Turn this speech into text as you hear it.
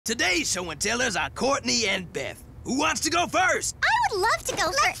Today's show and tellers are Courtney and Beth. Who wants to go first? I would love to go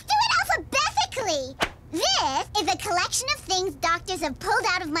first. Let's do it alphabetically. This is a collection of things doctors have pulled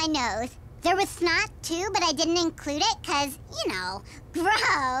out of my nose. There was snot, too, but I didn't include it because, you know,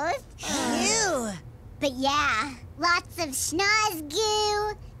 gross. Ew. But yeah, lots of schnoz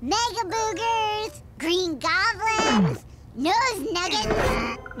goo, mega boogers, green goblins, nose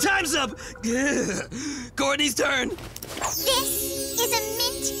nuggets. Time's up. Courtney's turn. This is a mint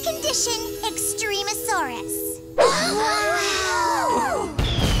condition Extremosaurus. Wow!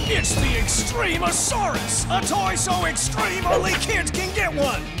 It's the Extremosaurus, a toy so extreme only kids can get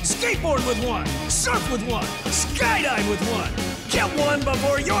one. Skateboard with one, surf with one, skydive with one. Get one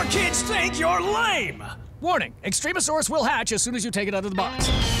before your kids think you're lame. Warning, Extremosaurus will hatch as soon as you take it out of the box.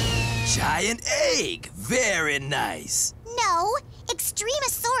 Giant egg. Very nice. No,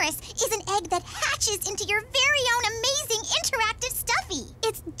 Extremosaurus is an egg that hatches into your very own amazing interactive stuffy.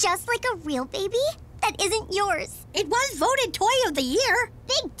 It's just like a real baby that isn't yours. It was voted Toy of the Year.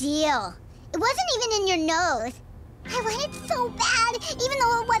 Big deal. It wasn't even in your nose. I want it so bad, even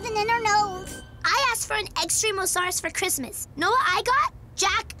though it wasn't in her nose. I asked for an Extremosaurus for Christmas. Know what I got?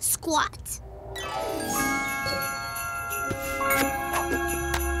 Jack Squat.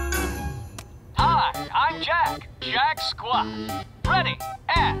 Hi, I'm Jack. Jack Squat. Ready,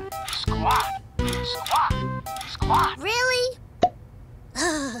 and squat, squat, squat. Really?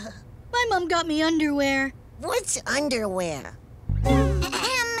 My mom got me underwear. What's underwear?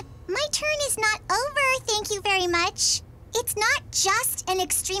 My turn is not over, thank you very much. It's not just an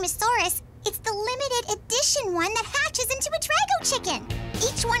Extremosaurus, it's the limited edition one that hatches into a Drago chicken.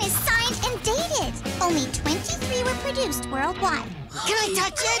 Each one is signed and dated. Only 23 were produced worldwide. Can I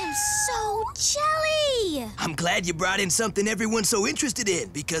touch it? I'm so jelly. I'm glad you brought in something everyone's so interested in,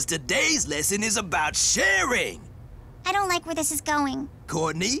 because today's lesson is about sharing. I don't like where this is going.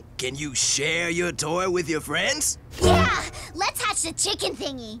 Courtney, can you share your toy with your friends? Yeah, let's hatch the chicken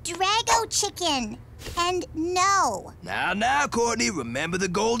thingy. Drago chicken. And no. Now, Courtney, remember the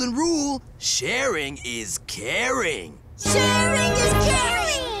golden rule. Sharing is caring. Sharing is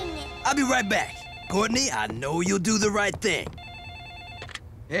caring! I'll be right back. Courtney, I know you'll do the right thing.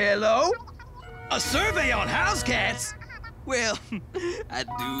 Hello? A survey on house cats? Well, I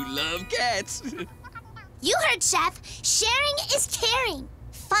do love cats. You heard, Chef. Sharing is caring.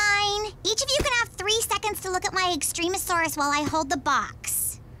 Fine. Each of you can have 3 seconds to look at my Extremosaurus while I hold the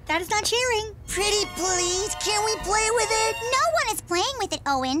box. That is not sharing. Pretty please, can we play with it? No one is playing with it,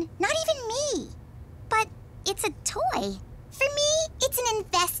 Owen. Not even me. But it's a toy. For me, it's an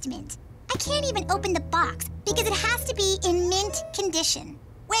investment. I can't even open the box because it has to be in mint condition.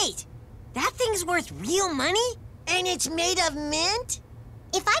 Wait, that thing's worth real money? And it's made of mint?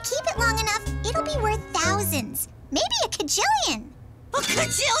 If I keep it long enough, it'll be worth thousands. Maybe a cajillion. A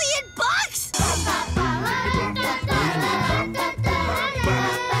cajillion bucks?